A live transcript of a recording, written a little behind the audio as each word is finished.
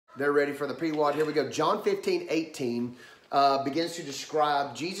They're ready for the pre-wad. Here we go. John 15:18 begins to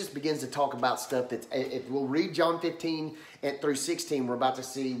describe, Jesus begins to talk about stuff that's, if we'll read John 15 through 16, we're about to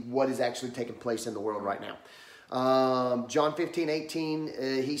see what is actually taking place in the world right now. John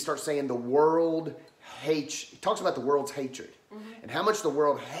 15:18, he starts saying the world hates, he talks about the world's hatred and how much the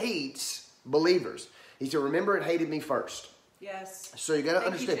world hates believers. He said, remember it hated me first. Yes. So you got to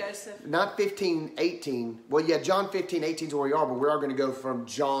understand, not 15:18. Well, yeah, John 15:18 is where we are, but we are going to go from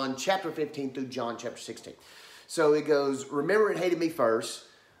John chapter 15 through John chapter 16. So it goes, remember it hated me first.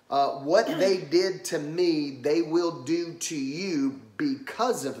 What they did to me, they will do to you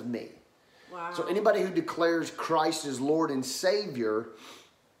because of me. Wow. So anybody who declares Christ as Lord and Savior,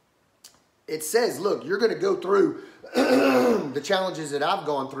 it says, look, you're going to go through the challenges that I've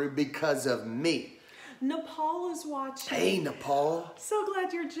gone through because of me. Nepal is watching. Hey, Nepal. So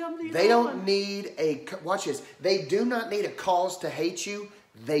glad you're jumping They don't need a, watch this, they do not need a cause to hate you.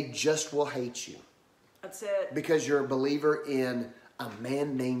 They just will hate you. That's it. Because you're a believer in a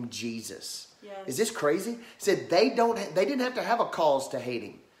man named Jesus. Yes. Is this crazy? He said they didn't have to have a cause to hate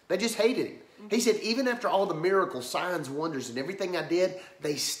him. They just hated him. He said, even after all the miracles, signs, wonders, and everything I did,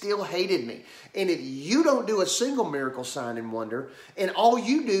 they still hated me. And if you don't do a single miracle, sign, and wonder, and all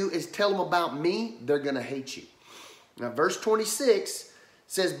you do is tell them about me, they're going to hate you. Now, verse 26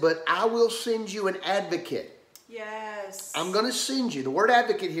 says, but I will send you an advocate. Yes. I'm going to send you. The word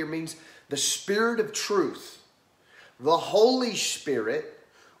advocate here means the Spirit of truth. The Holy Spirit,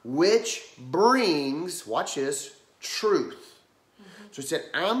 which brings, watch this, truth. So he said,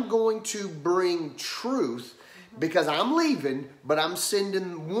 I'm going to bring truth because I'm leaving, but I'm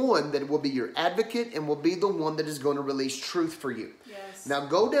sending one that will be your advocate and will be the one that is going to release truth for you. Yes. Now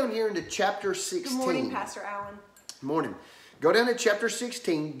go down here into chapter 16. Good morning, Pastor Allen. Morning. Go down to chapter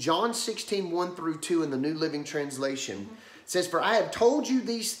 16, John 16, 1 through 2 in the New Living Translation. It says, for I have told you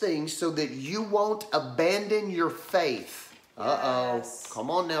these things so that you won't abandon your faith. Uh-oh. Yes. Come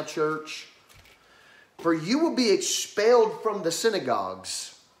on now, church. For you will be expelled from the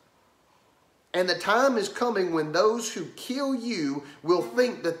synagogues. And the time is coming when those who kill you will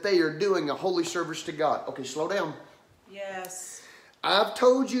think that they are doing a holy service to God. Okay, slow down. Yes. I've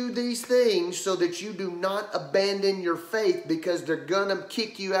told you these things so that you do not abandon your faith, because they're going to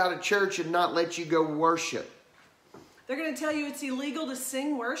kick you out of church and not let you go worship. They're going to tell you it's illegal to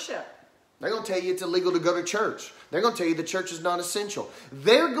sing worship. They're going to tell you it's illegal to go to church. They're going to tell you the church is not essential.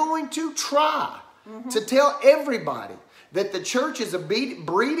 They're going to try to tell everybody that the church is a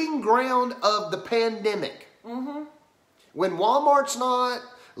breeding ground of the pandemic. When Walmart's not,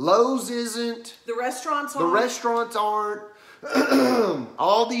 Lowe's isn't, The restaurants the restaurants aren't,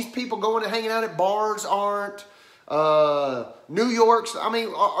 all these people going and hanging out at bars aren't, New York's, I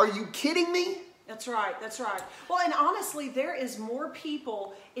mean, are you kidding me? That's right. That's right. Well, and honestly, there is more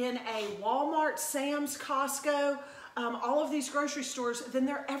people in a Walmart, Sam's, Costco, all of these grocery stores than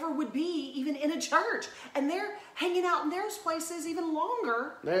there ever would be even in a church. And they're hanging out in those places even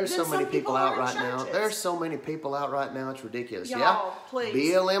longer. There's than so many some people are out in right now. churches. There's so many people out right now. It's ridiculous. Y'all, yeah, please.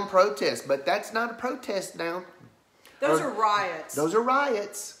 BLM protest, but that's not a protest now. Those are riots. Those are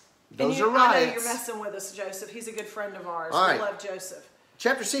riots. Those are I riots. know you're messing with us, Joseph. He's a good friend of ours. All right. We love Joseph.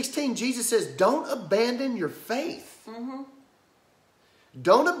 Chapter 16, Jesus says, don't abandon your faith.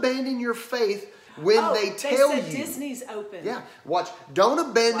 Don't abandon your faith when they tell said you. Disney's open. Yeah, watch. Don't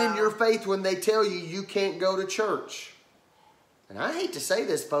abandon Wow. your faith when they tell you you can't go to church. And I hate to say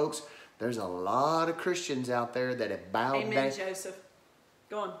this, folks. There's a lot of Christians out there that have bowed down. Amen, Joseph.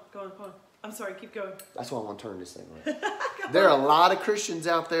 Go on. I'm sorry, keep going. That's why I want to turn this thing on. There are a lot of Christians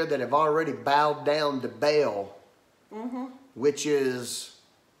out there that have already bowed down to Baal, which is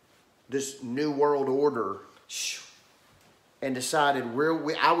this new world order, and decided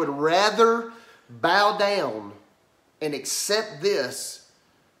I would rather bow down and accept this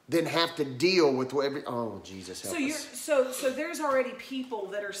than have to deal with whatever. Oh, Jesus help us. So there's already people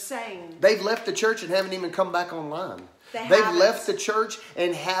that are saying They've left the church and haven't even come back online. They've left the church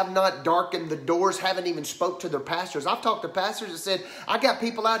and have not darkened the doors, haven't even spoke to their pastors. I've talked to pastors that said, I got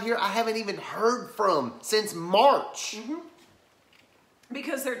people out here I haven't even heard from since March.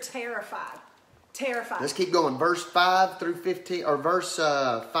 because they're terrified. Terrified. Let's keep going. Verse 5 through 15, or verse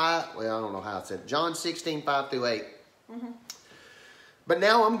 5. Well, I don't know how it said. John 16, 5 through 8. But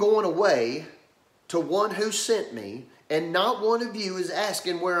now I'm going away to one who sent me, and not one of you is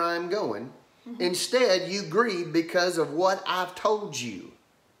asking where I'm going. Instead, you grieve because of what I've told you.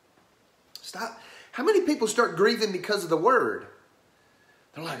 Stop. How many people start grieving because of the word?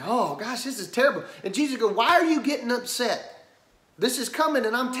 They're like, oh, gosh, this is terrible. And Jesus goes, why are you getting upset? This is coming,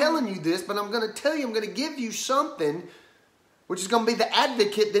 and I'm telling you this, but I'm going to tell you, I'm going to give you something which is going to be the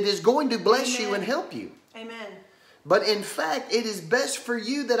advocate that is going to bless you Amen. and help you. Amen. But in fact, it is best for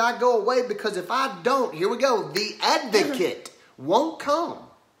you that I go away, because if I don't, here we go, the advocate won't come.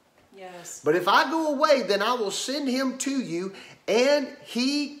 Yes. But if I go away, then I will send him to you, and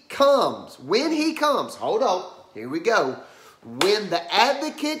he comes. When he comes, hold on, here we go. When the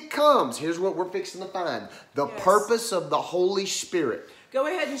advocate comes, here's what we're fixing to find. The Yes. purpose of the Holy Spirit. Go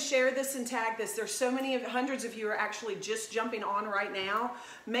ahead and share this and tag this. There's so many, hundreds of you are actually just jumping on right now.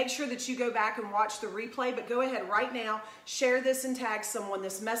 Make sure that you go back and watch the replay, but go ahead right now, share this and tag someone.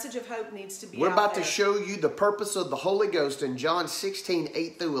 This message of hope needs to be We're out about there. to show you the purpose of the Holy Ghost in John 16,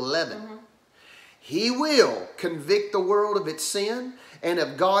 8 through 11. He will convict the world of its sin and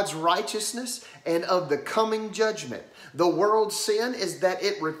of God's righteousness and of the coming judgment. The world's sin is that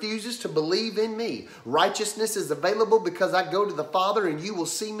it refuses to believe in me. Righteousness is available because I go to the Father and you will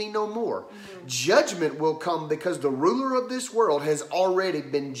see me no more. Judgment will come because the ruler of this world has already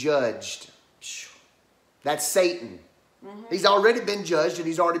been judged. That's Satan. He's already been judged, and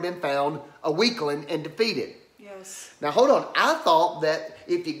he's already been found a weakling and defeated. Yes. Now, hold on. I thought that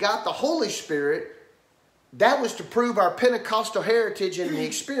if you got the Holy Spirit, that was to prove our Pentecostal heritage and the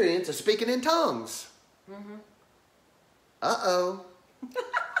experience of speaking in tongues. Uh-oh.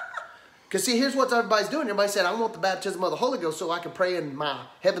 Because see, here's what everybody's doing. Everybody said, I want the baptism of the Holy Ghost so I can pray in my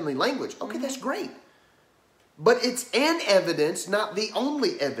heavenly language. Okay, that's great. But it's an evidence, not the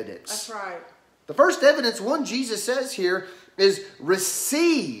only evidence. That's right. The first evidence, one Jesus says here, is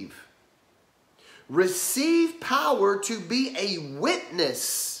receive. Receive power to be a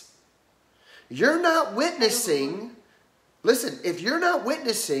witness. You're not witnessing. Listen, if you're not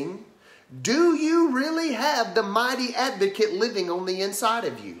witnessing, do you really have the mighty advocate living on the inside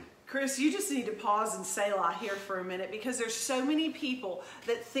of you? Chris, you just need to pause and Selah here for a minute, because there's so many people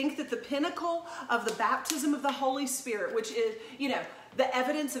that think that the pinnacle of the baptism of the Holy Spirit, which is, the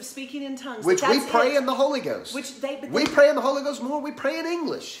evidence of speaking in tongues. Which we pray it. in the Holy Ghost. We pray in the Holy Ghost more than we pray in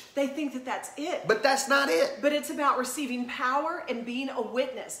English. They think that that's it. But that's not it. But it's about receiving power and being a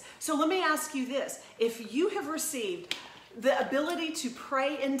witness. So let me ask you this. If you have received the ability to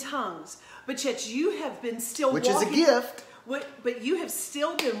pray in tongues, but yet you have been still Which walking, is a gift. But you have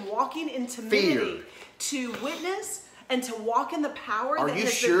still been walking in timidity Fear. to witness and to walk in the power Are that you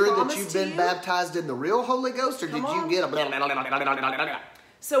has sure been that promised you've to been you. baptized in the real Holy Ghost, or Come did on. you get a...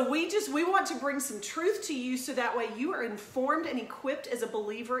 So we want to bring some truth to you so that way you are informed and equipped as a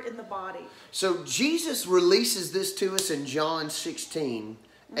believer in the body. So Jesus releases this to us in John 16,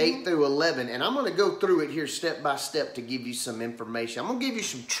 8 through 11. And I'm going to go through it here step by step to give you some information. I'm going to give you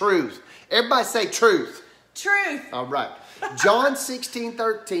some truth. Everybody say truth. Truth. All right. John 16,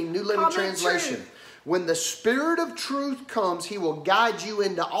 13, New Living Comment Translation. truth. When the Spirit of truth comes, He will guide you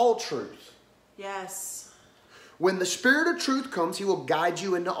into all truth. Yes. When the Spirit of truth comes, He will guide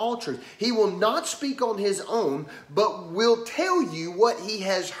you into all truth. He will not speak on His own, but will tell you what He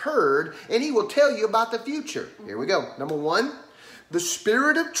has heard, and He will tell you about the future. Here we go. Number one, the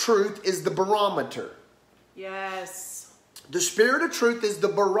Spirit of truth is the barometer. Yes. The Spirit of truth is the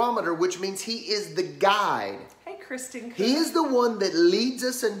barometer, which means He is the guide. Hey, Kristen. He is the one that leads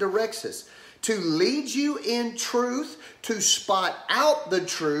us and directs us. To lead you in truth, to spot out the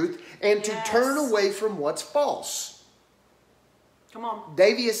truth, and to turn away from what's false. Come on.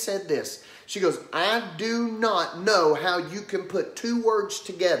 Davia said this. She goes, I do not know how you can put two words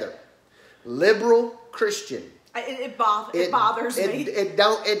together. Liberal Christian. It bothers me. It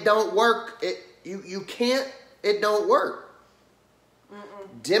don't work. You can't. It don't work.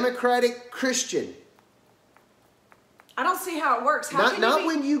 Democratic Christian. I don't see how it works. Not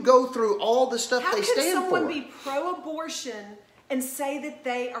when you go through all the stuff they stand for. How can someone be pro-abortion and say that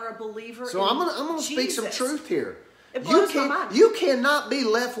they are a believer? So I'm gonna speak some truth here. It blows my mind. You cannot be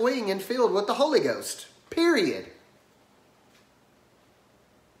left wing and filled with the Holy Ghost. Period.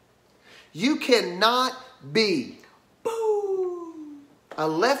 You cannot be a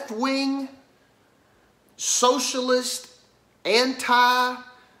left wing, socialist, anti-God,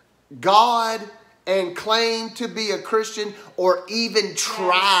 and claim to be a Christian, or even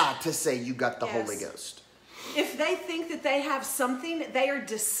try to say you got the Holy Ghost. If they think that they have something, they are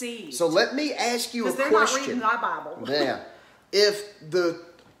deceived. So let me ask you a question. Because they're not reading my Bible. Yeah. If the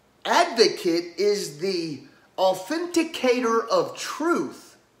advocate is the authenticator of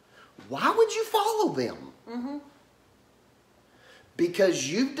truth, why would you follow them? Mm-hmm. Because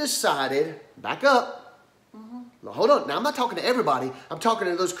you've decided, back up. Mm-hmm. Hold on. Now, I'm not talking to everybody. I'm talking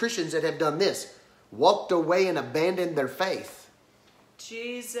to those Christians that have done this. Walked away and abandoned their faith.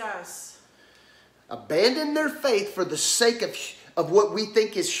 Jesus. Abandoned their faith for the sake of what we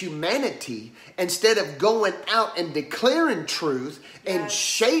think is humanity, instead of going out and declaring truth and Yes.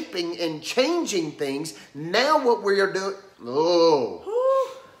 shaping and changing things, now what we are doing,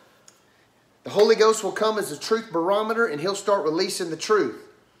 the Holy Ghost will come as a truth barometer, and he'll start releasing the truth.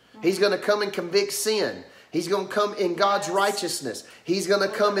 He's going to come and convict sin. He's going to come in God's righteousness. He's going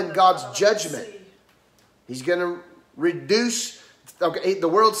to come in God's judgment. He's going to reduce. Okay, the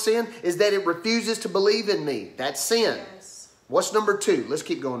world's sin is that it refuses to believe in me. That's sin. Yes. What's number 2? Let's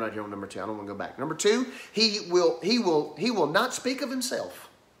keep going right here on number 2. I don't want to go back. Number 2, he will not speak of himself.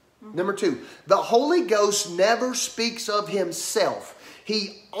 Number 2, the Holy Ghost never speaks of himself.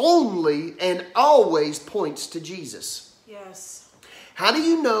 He only and always points to Jesus. Yes. How do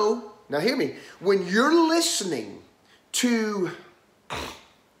you know? Now hear me. When you're listening to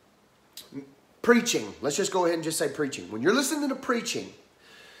preaching, let's just go ahead and just say preaching. When you're listening to preaching,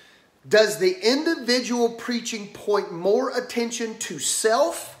 does the individual preaching point more attention to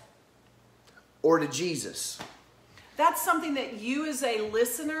self or to Jesus? That's something that you as a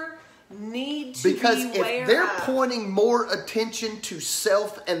listener need to Because be aware if they're of. pointing more attention to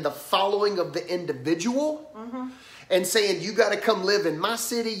self and the following of the individual, and saying, you got to come live in my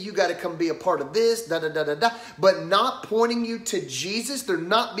city, you got to come be a part of this, but not pointing you to Jesus, they're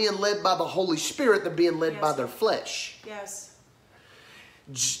not being led by the Holy Spirit, they're being led by their flesh. Yes.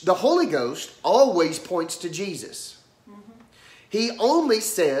 The Holy Ghost always points to Jesus. He only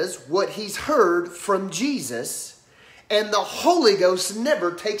says what he's heard from Jesus, and the Holy Ghost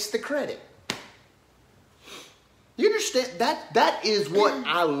never takes the credit. You understand? That is what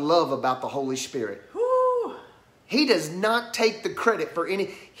I love about the Holy Spirit. Whew. He does not take the credit for any.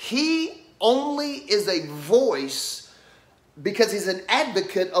 He only is a voice because he's an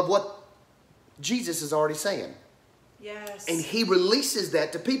advocate of what Jesus is already saying. Yes. And he releases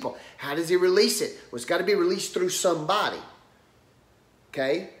that to people. How does he release it? Well, it's got to be released through somebody.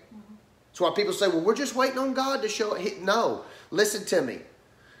 Okay? That's why people say, well, we're just waiting on God to show it. No. Listen to me.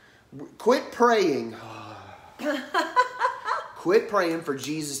 Quit praying. Quit praying for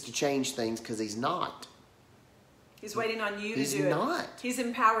Jesus to change things, because he's not. He's waiting on you to do He's it. not. He's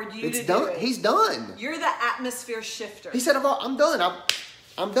empowered you It's to done. do it. He's done. You're the atmosphere shifter. He said, I'm done.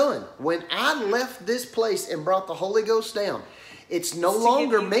 I'm done. When I left this place and brought the Holy Ghost down, it's no It's to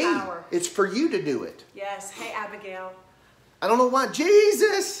longer give you me. power. It's for you to do it. Yes. Hey, Abigail. I don't know why.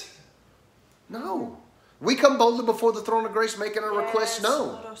 Jesus! No. We come boldly before the throne of grace, making our requests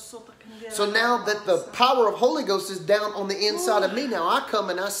known. So now that the power of Holy Ghost is down on the inside of me, now I come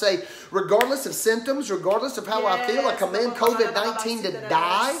and I say, regardless of symptoms, regardless of how I feel, I command COVID-19 to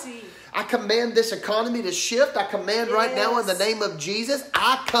die. I command this economy to shift. I command right now in the name of Jesus,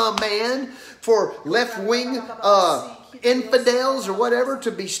 I command for left-wing infidels or whatever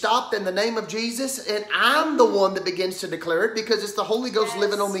to be stopped in the name of Jesus. And I'm the one that begins to declare it, because it's the Holy Ghost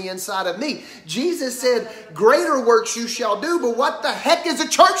living on the inside of me. Jesus said, greater works you shall do, but what the heck is the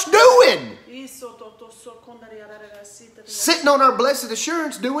church doing? Sitting on our blessed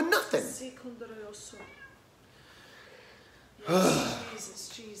assurance doing nothing.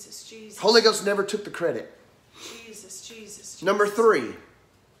 Jesus. Holy Ghost never took the credit. Jesus. Number 3,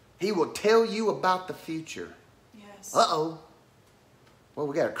 he will tell you about the future. Yes. Uh-oh. Well,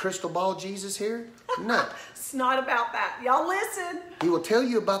 we got a crystal ball Jesus here? No. It's not about that. Y'all listen. He will tell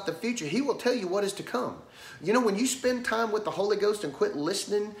you about the future. He will tell you what is to come. You know, when you spend time with the Holy Ghost and quit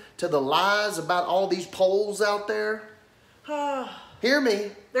listening to the lies about all these polls out there, hear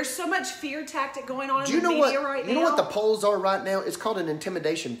me. There's so much fear tactic going on Do you in the know media what? right now. You know what the polls are right now? It's called an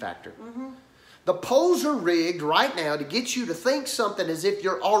intimidation factor. The polls are rigged right now to get you to think something as if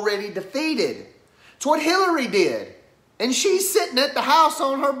you're already defeated. It's what Hillary did. And she's sitting at the house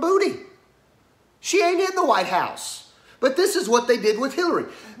on her booty. She ain't in the White House. But this is what they did with Hillary.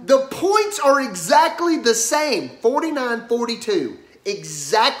 The points are exactly the same. 49-42.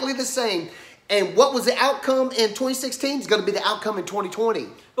 Exactly the same. And what was the outcome in 2016 is going to be the outcome in 2020.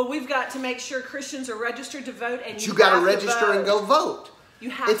 But we've got to make sure Christians are registered to vote, and You got have to register and go vote. You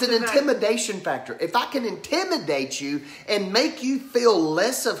have It's to an vote. intimidation factor. If I can intimidate you and make you feel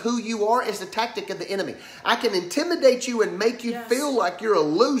less of who you are, it's a tactic of the enemy. I can intimidate you and make you feel like you're a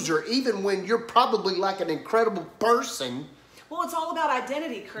loser, even when you're probably like an incredible person. Well, it's all about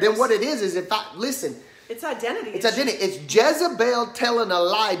identity, Chris. Then what it is if I listen. It's identity. It's identity. It's Jezebel telling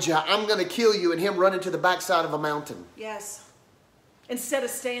Elijah, "I'm going to kill you," and him running to the backside of a mountain. Yes. Instead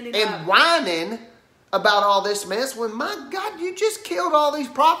of standing And up. whining about all this mess when, my God, you just killed all these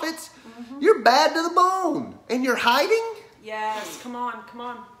prophets. You're bad to the bone. And you're hiding? Yes. Come on.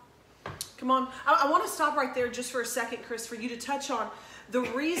 I want to stop right there just for a second, Chris, for you to touch on The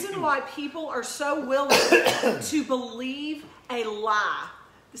reason why people are so willing to believe a lie.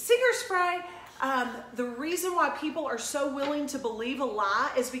 The Singer Spray, the reason why people are so willing to believe a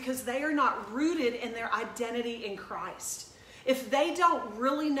lie is because they are not rooted in their identity in Christ. If they don't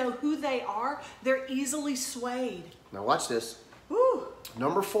really know who they are, they're easily swayed. Now watch this. Woo.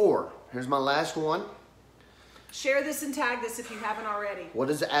 Number 4. Here's my last one. Share this and tag this if you haven't already. What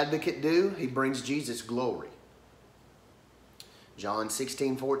does the advocate do? He brings Jesus glory. John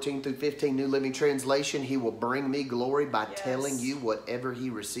 16:14-15, New Living Translation. He will bring me glory by telling you whatever he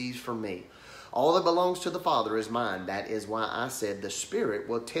receives from me. All that belongs to the Father is mine. That is why I said the Spirit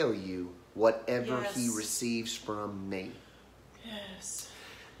will tell you whatever he receives from me. Yes.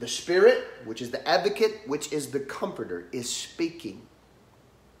 The Spirit, which is the advocate, which is the comforter, is speaking.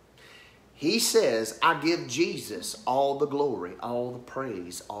 He says, I give Jesus all the glory, all the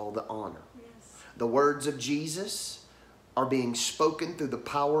praise, all the honor. Yes. The words of Jesus are being spoken through the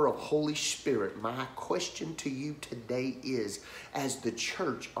power of Holy Spirit. My question to you today is, as the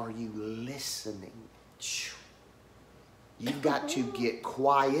church, are you listening? You've got to get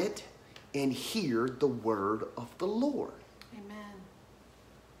quiet and hear the word of the Lord. Amen.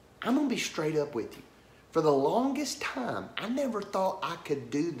 I'm going to be straight up with you. For the longest time, I never thought I could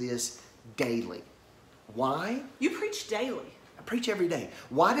do this daily. Why? You preach daily. I preach every day.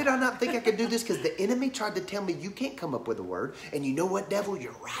 Why did I not think I could do this? Because the enemy tried to tell me you can't come up with a word. And you know what, devil?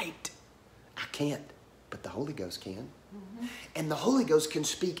 You're right. I can't. But the Holy Ghost can. Mm-hmm. And the Holy Ghost can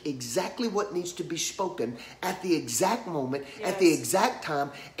speak exactly what needs to be spoken at the exact moment, at the exact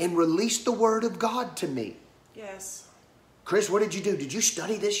time, and release the word of God to me. Yes. Chris, what did you do? Did you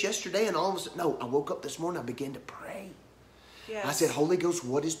study this yesterday? And all of a sudden, no, I woke up this morning, I began to pray. Yes. I said, Holy Ghost,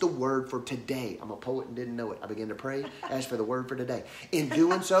 what is the word for today? I'm a poet and didn't know it. I began to pray, ask for the word for today. In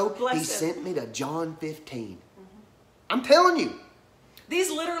doing so, he sent me to John 15. Mm-hmm. I'm telling you.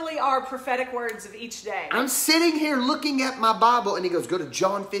 These literally are prophetic words of each day. I'm sitting here looking at my Bible, and he goes, go to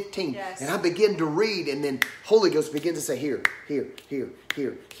John 15. Yes. And I begin to read, and then Holy Ghost begins to say, here.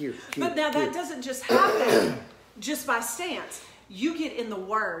 But now that doesn't just happen just by stance. You get in the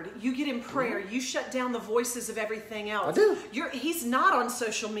Word. You get in prayer. Mm-hmm. You shut down the voices of everything else. I do. He's not on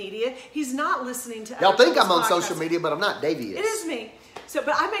social media. He's not listening to Y'all think I'm on podcasts. social media, but I'm not. Davey is. It is me. So,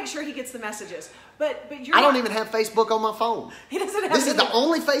 but I make sure he gets the messages. But you're I don't even have Facebook on my phone. He doesn't have This is the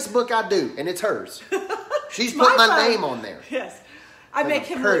only Facebook I do, and it's hers. She's put my name on there. Yes. I make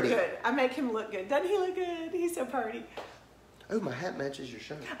him look good. I make him look good. Doesn't he look good? He's so pretty. Oh, my hat matches your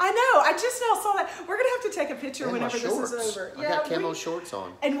shirt. I know. I just now saw that. We're going to have to take a picture and whenever this is over. I got camo shorts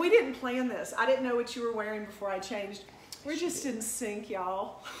on. And we didn't plan this. I didn't know what you were wearing before I changed. We're just in sync,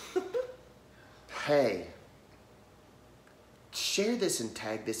 y'all. Hey. Share this and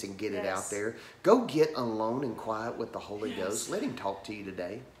tag this and get it out there. Go get alone and quiet with the Holy Ghost. Let him talk to you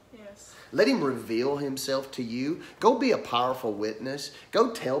today. Yes. Let him reveal himself to you. Go be a powerful witness.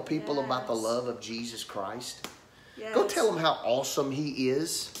 Go tell people about the love of Jesus Christ. Yes. Go tell them how awesome he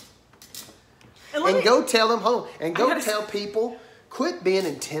is. And go tell them, tell people, quit being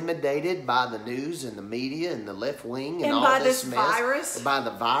intimidated by the news and the media and the left wing and all by this this mess. virus. By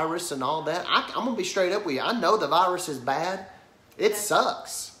the virus and all that. I'm going to be straight up with you. I know the virus is bad. It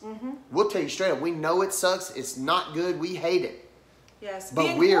sucks. Mm-hmm. We'll tell you straight up. We know it sucks. It's not good. We hate it. Yes.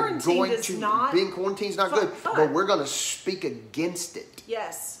 But being quarantined is not good. Fun. But we're going to speak against it.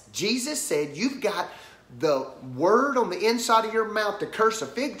 Yes. Jesus said, you've got the word on the inside of your mouth to curse a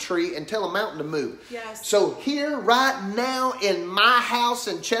fig tree and tell a mountain to move. Yes. So here right now in my house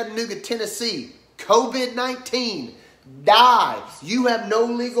in Chattanooga, Tennessee, COVID-19, die. You have no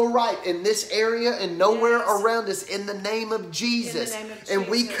legal right in this area and nowhere around us in the name of Jesus. In the name of Jesus. And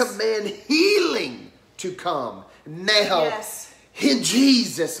we command healing to come now in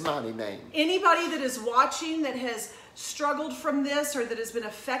Jesus' mighty name. Anybody that is watching that has struggled from this or that has been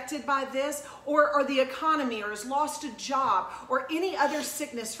affected by this or the economy or has lost a job or any other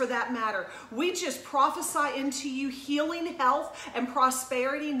sickness for that matter, we just prophesy into you healing, health, and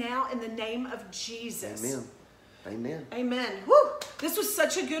prosperity now in the name of Jesus. Amen. Amen. Amen. Woo! This was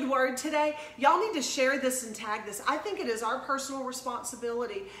such a good word today. Y'all need to share this and tag this. I think it is our personal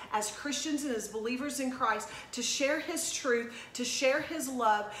responsibility as Christians and as believers in Christ to share his truth, to share his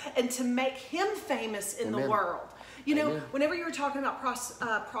love, and to make him famous in the world. You know, whenever you were talking about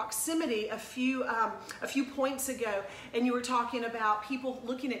proximity a few points ago, and you were talking about people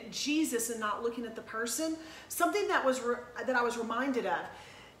looking at Jesus and not looking at the person, something that I was reminded of.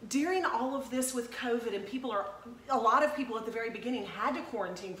 During all of this with COVID, and a lot of people at the very beginning had to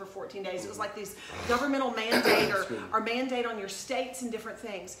quarantine for 14 days. It was like these governmental mandate or mandate on your states and different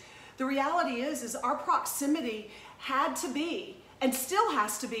things. The reality is our proximity had to be and still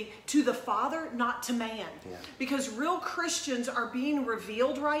has to be, to the Father, not to man. Yeah. Because real Christians are being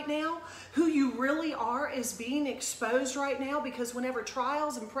revealed right now. Who you really are is being exposed right now, because whenever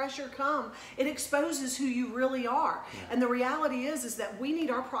trials and pressure come, it exposes who you really are. Yeah. And the reality is that we need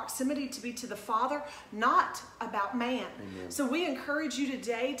our proximity to be to the Father, not about man. Amen. So we encourage you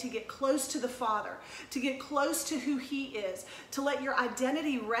today to get close to the Father, to get close to who He is, to let your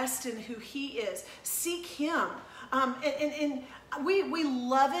identity rest in who He is. Seek Him. And we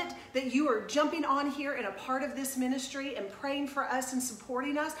love it that you are jumping on here and a part of this ministry and praying for us and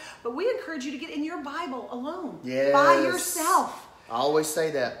supporting us. But we encourage you to get in your Bible alone, Yes. by yourself. I always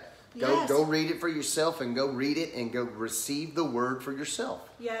say that. Yes. Go read it for yourself, and go read it and go receive the word for yourself.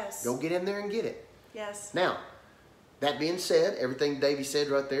 Yes. Go get in there and get it. Yes. Now, that being said, everything Davey said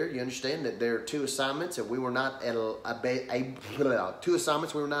right there, you understand that there are two assignments that we were not able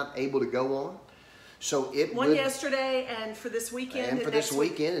to go on. So One yesterday, and for this weekend, and for this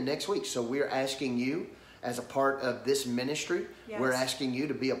weekend and next week. So we're asking you, as a part of this ministry, Yes. we're asking you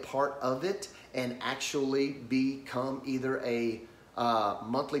to be a part of it and actually become either a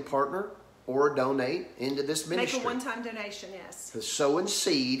monthly partner or donate into this ministry. Make a one-time donation, yes. The sowing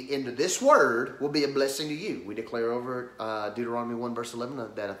seed into this word will be a blessing to you. We declare over Deuteronomy 1 verse 11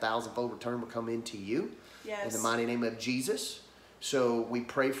 that 1,000-fold return will come into you. Yes. In the mighty name of Jesus. So we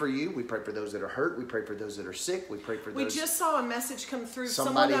pray for you. We pray for those that are hurt. We pray for those that are sick. We pray for those. We just saw a message come through.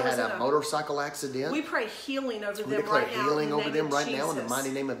 Somebody Someone that had was a in motorcycle accident. We pray healing over We them declare right now. healing in the over name them of right now in the Jesus.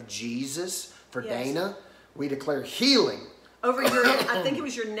 mighty name of Jesus. For Yes. Dana, we declare healing Over your, I think it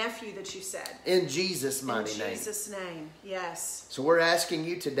was your nephew that you said. in Jesus' mighty In name. Jesus' name, yes. So we're asking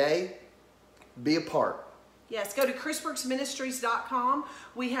you today, be a part. Yes, go to chrisbrooksministries.com.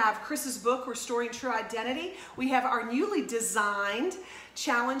 We have Chris's book, Restoring True Identity. We have our newly designed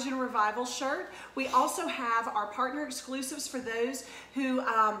Challenge and Revival shirt. We also have our partner exclusives for those who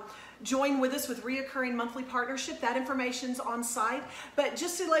join with us with reoccurring monthly partnership. That information's on site. But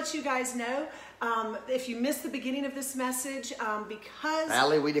just to let you guys know, if you missed the beginning of this message, because...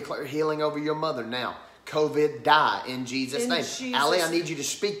 Allie, we declare healing over your mother now. COVID, die in Jesus' name. Jesus. Allie, I need you to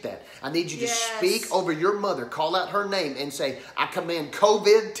speak that. I need you to Yes. speak over your mother. Call out her name and say, I command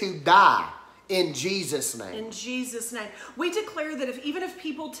COVID to die in Jesus' name. In Jesus' name. We declare that even if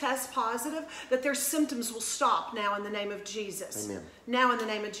people test positive, that their symptoms will stop now in the name of Jesus. Amen. Now in the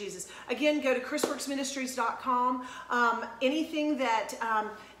name of Jesus. Again, go to chrisworksministries.com. Anything that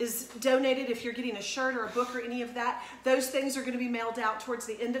is donated, if you're getting a shirt or a book or any of that, those things are going to be mailed out towards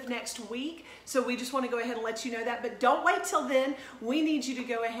the end of next week. So we just want to go ahead and let you know that. But don't wait till then. We need you to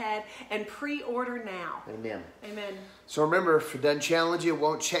go ahead and pre-order now. Amen. Amen. So remember, if it doesn't challenge you, it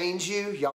won't change you. Y'all